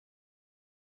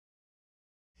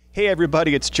Hey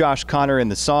everybody, it's Josh Connor in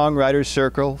the Songwriters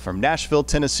Circle from Nashville,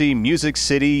 Tennessee, Music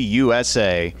City,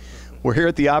 USA. We're here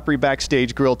at the Opry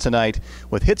Backstage Grill tonight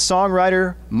with hit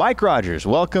songwriter Mike Rogers.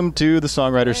 Welcome to the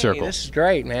Songwriters Circle. This is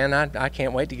great, man. I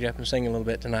can't wait to get up and sing a little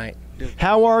bit tonight.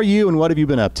 How are you and what have you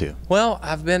been up to? Well,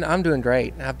 I'm doing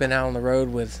great. I've been out on the road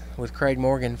with Craig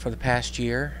Morgan for the past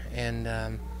year,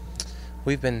 and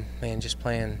we've been, just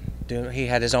playing. He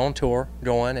had his own tour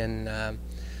going, and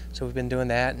so we've been doing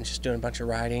that and just doing a bunch of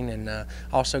writing, and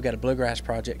also got a bluegrass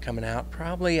project coming out.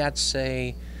 Probably, I'd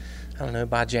say, I don't know,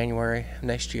 by January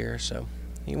next year. So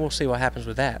we'll see what happens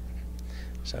with that.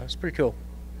 So it's pretty cool.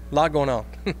 A lot going on.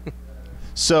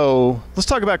 So let's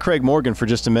talk about Craig Morgan for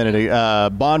just a minute.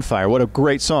 Bonfire, what a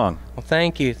great song. Well,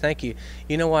 thank you.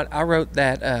 You know what? I wrote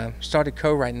that, started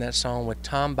co-writing that song with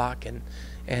Tom Bakken,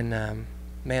 and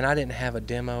man, I didn't have a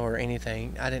demo or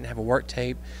anything. I didn't have a work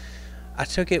tape. I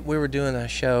took it, we were doing a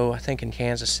show, I think in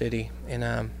Kansas City, and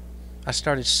I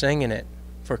started singing it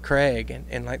for Craig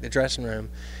in like the dressing room.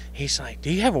 He's like, do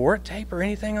you have a work tape or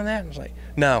anything on that? I was like,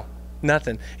 no,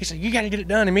 nothing. He said, you got to get it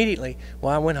done immediately.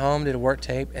 Well, I went home, did a work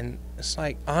tape, and it's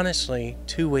like, honestly,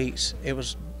 2 weeks, they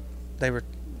were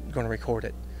going to record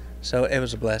it. So it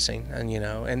was a blessing,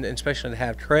 and especially to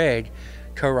have Craig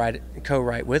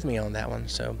co-write with me on that one.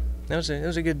 So it was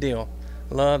a good deal.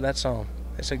 Love that song.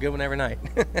 It's a good one every night.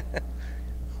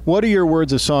 What are your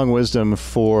words of song wisdom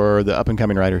for the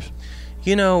up-and-coming writers?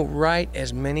 Write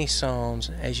as many songs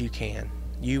as you can.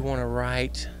 You want to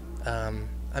write,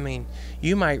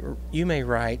 you may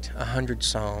write 100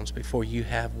 songs before you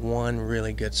have one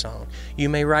really good song. You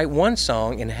may write one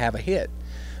song and have a hit,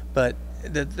 but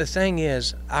the thing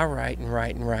is, I write and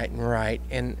write and write and write,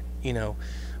 and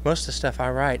most of the stuff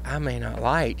I write I may not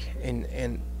like,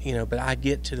 and but I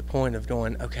get to the point of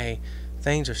going, okay,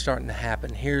 things are starting to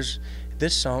happen. Here's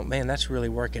this song, man, that's really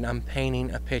working. I'm painting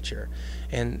a picture,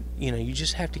 and you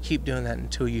just have to keep doing that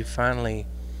until you finally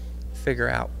figure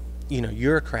out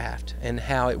your craft and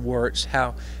how it works,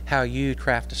 how you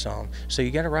craft a song. So you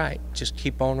got to write. Just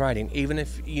keep on writing, even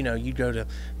if you go to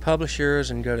publishers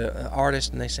and go to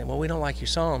artists and they say, well, we don't like your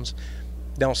songs.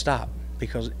 Don't stop,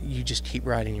 because you just keep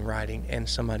writing and writing, and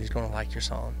somebody's going to like your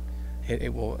song.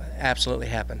 It will absolutely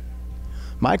happen.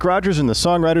 Mike Rogers in the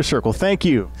Songwriter Circle, thank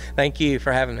you. Thank you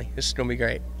for having me. This is going to be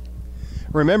great.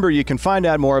 Remember, you can find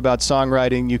out more about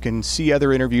songwriting, you can see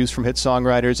other interviews from hit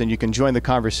songwriters, and you can join the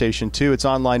conversation too. It's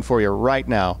online for you right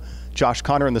now. Josh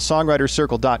Connor in the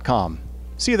songwritercircle.com.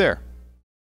 See you there.